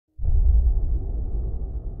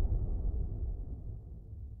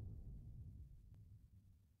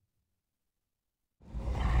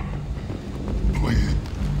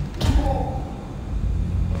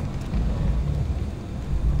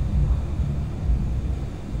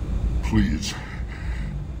Please.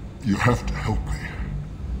 You have to help me.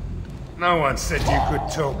 No one said you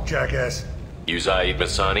could talk, jackass. You Zaeed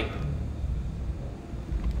Massani?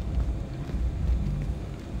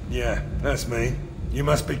 Yeah, that's me. You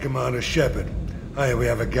must be Commander Shepard. Hey, we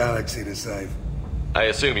have a galaxy to save. I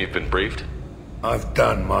assume you've been briefed? I've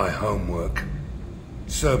done my homework.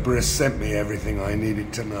 Cerberus sent me everything I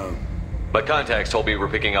needed to know. My contacts told me we're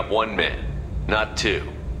picking up one man, not two.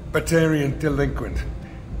 Batarian delinquent.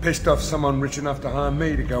 Pissed off someone rich enough to hire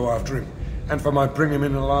me to go after him. And for my bring him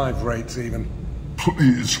in alive rates even.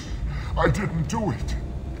 Please. I didn't do it.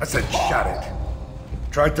 I said shut it.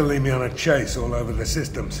 Tried to lead me on a chase all over the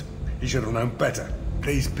systems. He should have known better.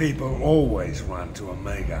 These people always run to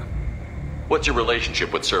Omega. What's your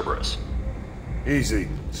relationship with Cerberus? Easy.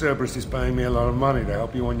 Cerberus is paying me a lot of money to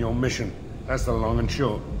help you on your mission. That's the long and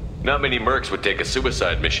short. Not many mercs would take a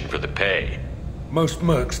suicide mission for the pay. Most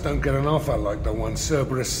mercs don't get an offer like the one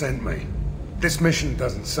Cerberus sent me. This mission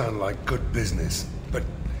doesn't sound like good business, but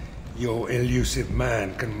your elusive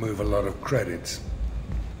man can move a lot of credits.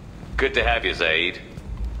 Good to have you, Zaeed.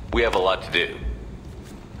 We have a lot to do.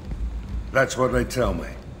 That's what they tell me.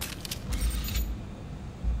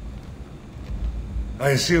 I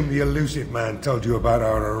assume the elusive man told you about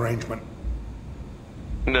our arrangement.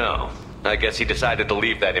 No. I guess he decided to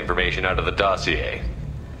leave that information out of the dossier.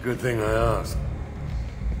 Good thing I asked.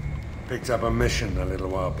 Picked up a mission a little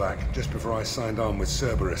while back, just before I signed on with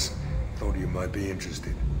Cerberus. Thought you might be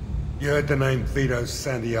interested. You heard the name Vito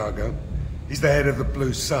Santiago? He's the head of the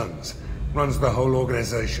Blue Suns. Runs the whole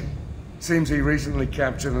organization. Seems he recently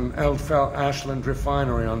captured an Eldfell Ashland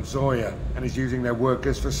refinery on Zoya and is using their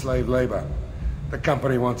workers for slave labor. The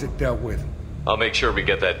company wants it dealt with. I'll make sure we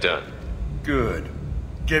get that done. Good.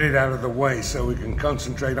 Get it out of the way so we can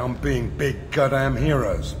concentrate on being big goddamn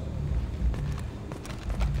heroes.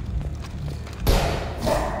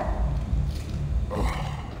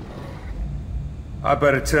 I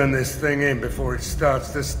better turn this thing in before it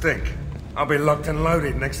starts to stink. I'll be locked and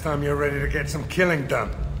loaded next time you're ready to get some killing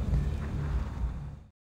done.